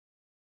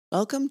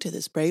Welcome to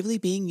this Bravely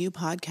Being You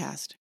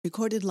podcast,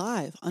 recorded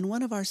live on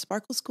one of our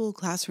Sparkle School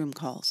classroom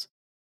calls.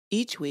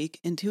 Each week,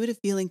 intuitive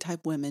feeling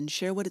type women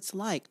share what it's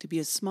like to be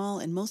a small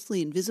and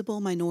mostly invisible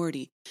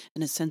minority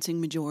in a sensing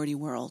majority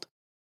world.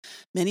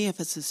 Many of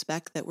us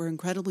suspect that we're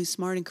incredibly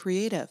smart and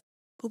creative,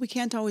 but we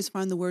can't always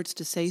find the words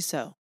to say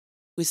so.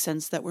 We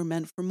sense that we're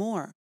meant for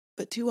more,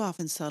 but too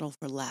often settle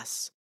for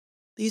less.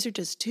 These are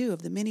just two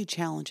of the many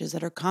challenges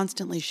that are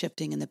constantly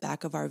shifting in the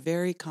back of our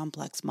very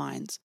complex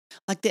minds,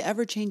 like the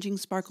ever-changing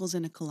sparkles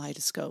in a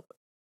kaleidoscope.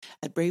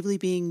 At Bravely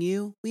Being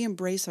You, we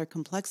embrace our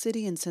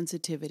complexity and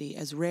sensitivity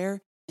as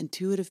rare,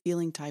 intuitive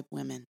feeling type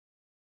women.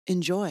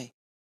 Enjoy.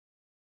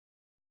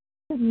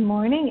 Good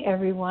morning,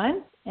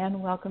 everyone,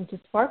 and welcome to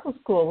Sparkle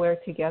School, where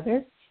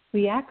together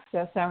we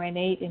access our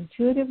innate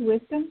intuitive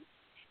wisdom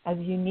as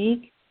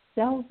unique,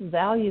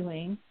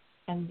 self-valuing,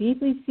 and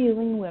deeply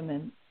feeling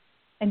women,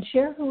 and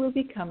share who we're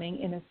becoming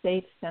in a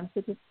safe,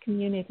 sensitive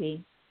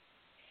community.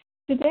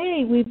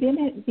 Today, we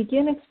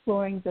begin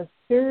exploring the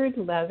third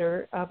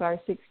letter of our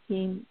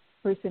 16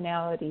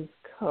 personalities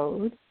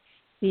code,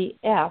 the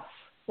F,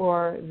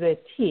 or the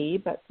T,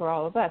 but for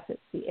all of us,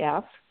 it's the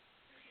F.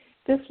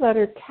 This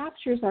letter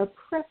captures our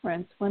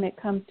preference when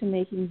it comes to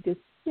making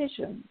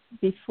decisions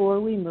before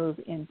we move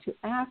into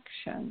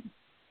action.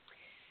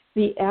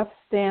 The F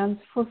stands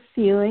for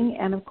feeling,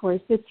 and of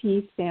course the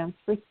T stands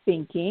for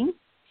thinking.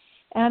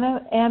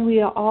 And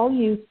we all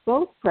use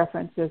both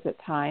preferences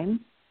at times,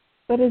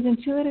 but as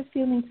intuitive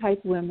feeling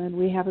type women,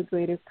 we have a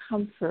greater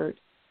comfort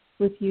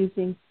with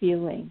using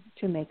feeling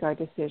to make our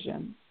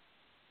decisions.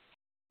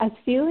 As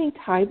feeling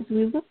types,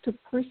 we look to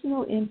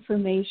personal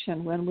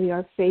information when we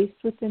are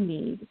faced with the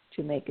need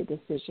to make a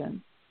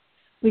decision.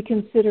 We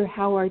consider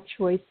how our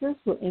choices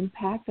will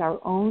impact our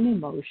own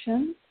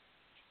emotions,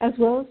 as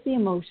well as the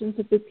emotions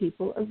of the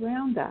people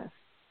around us.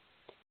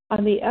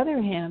 On the other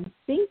hand,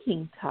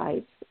 thinking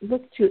types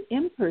look to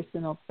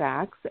impersonal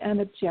facts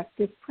and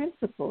objective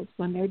principles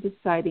when they're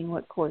deciding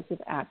what course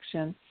of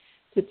action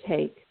to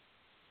take.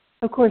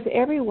 Of course,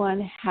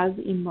 everyone has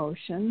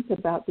emotions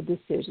about the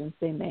decisions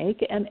they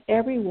make, and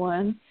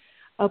everyone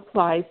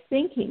applies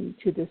thinking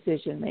to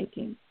decision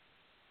making.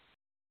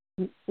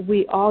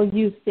 We all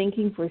use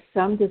thinking for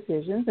some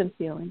decisions and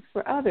feelings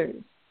for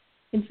others.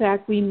 In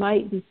fact, we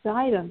might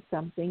decide on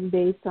something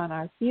based on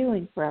our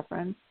feeling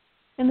preference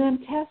and then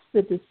test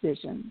the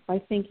decision by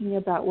thinking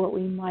about what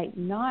we might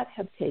not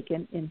have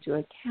taken into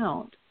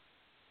account.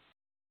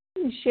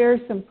 Let me share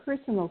some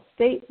personal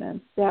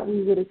statements that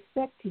we would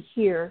expect to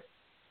hear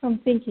from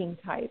thinking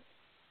types.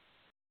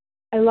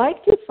 I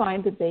like to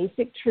find the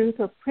basic truth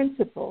or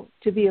principle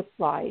to be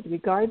applied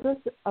regardless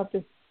of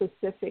the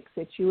specific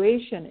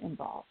situation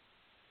involved.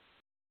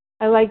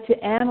 I like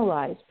to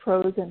analyze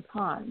pros and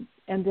cons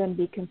and then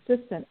be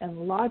consistent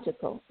and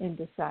logical in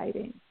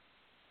deciding.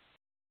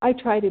 I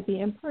try to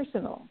be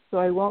impersonal, so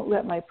I won't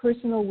let my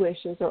personal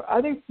wishes or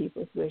other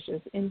people's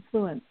wishes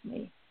influence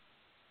me.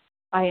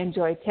 I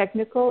enjoy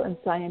technical and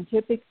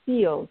scientific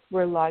fields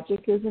where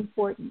logic is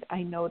important.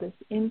 I notice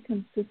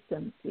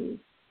inconsistencies.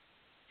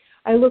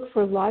 I look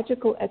for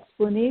logical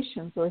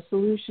explanations or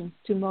solutions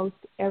to most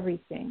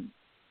everything.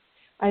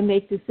 I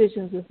make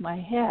decisions with my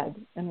head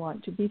and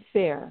want to be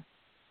fair.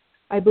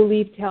 I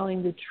believe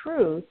telling the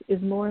truth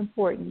is more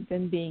important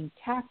than being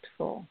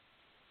tactful.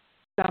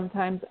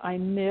 Sometimes I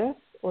miss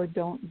or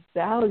don't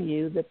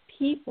value the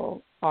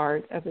people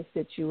part of a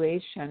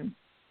situation.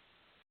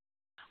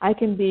 I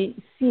can be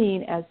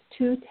seen as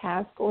too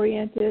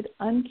task-oriented,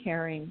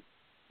 uncaring,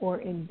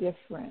 or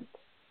indifferent.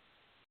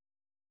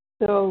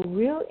 So,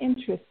 real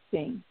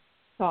interesting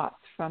thoughts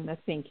from the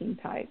thinking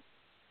type.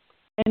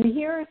 And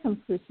here are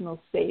some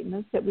personal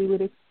statements that we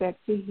would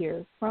expect to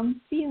hear from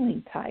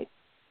feeling type.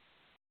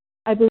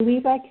 I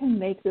believe I can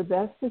make the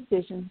best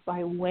decisions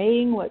by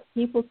weighing what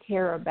people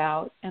care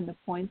about and the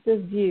points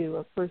of view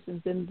of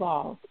persons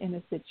involved in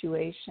a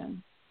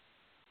situation.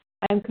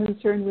 I am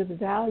concerned with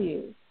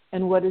values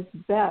and what is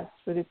best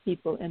for the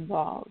people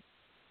involved.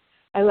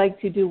 I like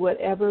to do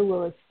whatever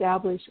will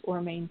establish or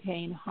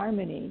maintain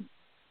harmony.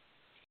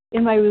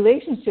 In my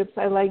relationships,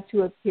 I like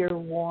to appear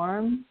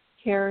warm,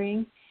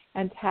 caring,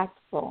 and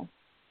tactful.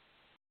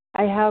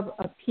 I have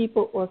a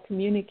people or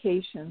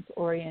communications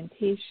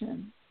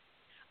orientation.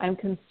 I'm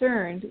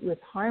concerned with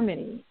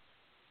harmony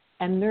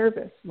and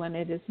nervous when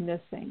it is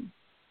missing.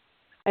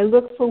 I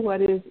look for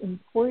what is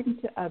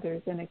important to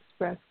others and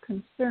express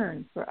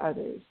concern for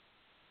others.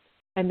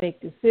 I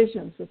make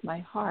decisions with my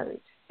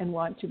heart and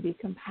want to be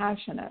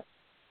compassionate.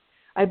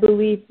 I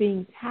believe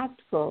being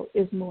tactful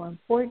is more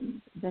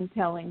important than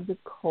telling the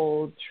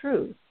cold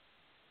truth.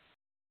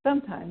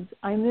 Sometimes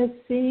I miss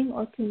seeing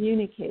or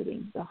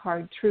communicating the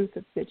hard truth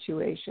of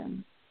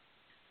situations,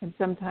 and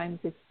sometimes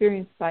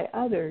experienced by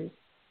others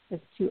as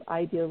too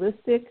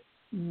idealistic,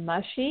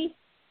 mushy,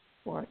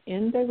 or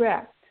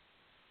indirect.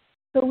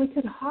 So we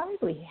could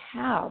hardly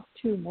have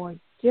two more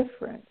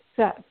different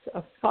sets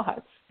of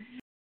thoughts.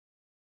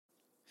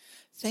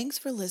 Thanks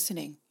for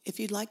listening.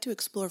 If you'd like to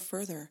explore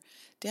further,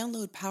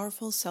 download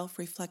powerful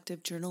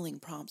self-reflective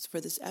journaling prompts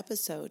for this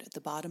episode at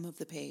the bottom of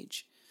the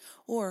page.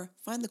 or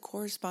find the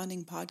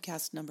corresponding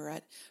podcast number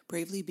at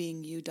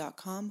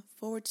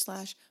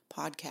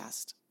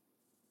bravelybeingyou.com/podcast.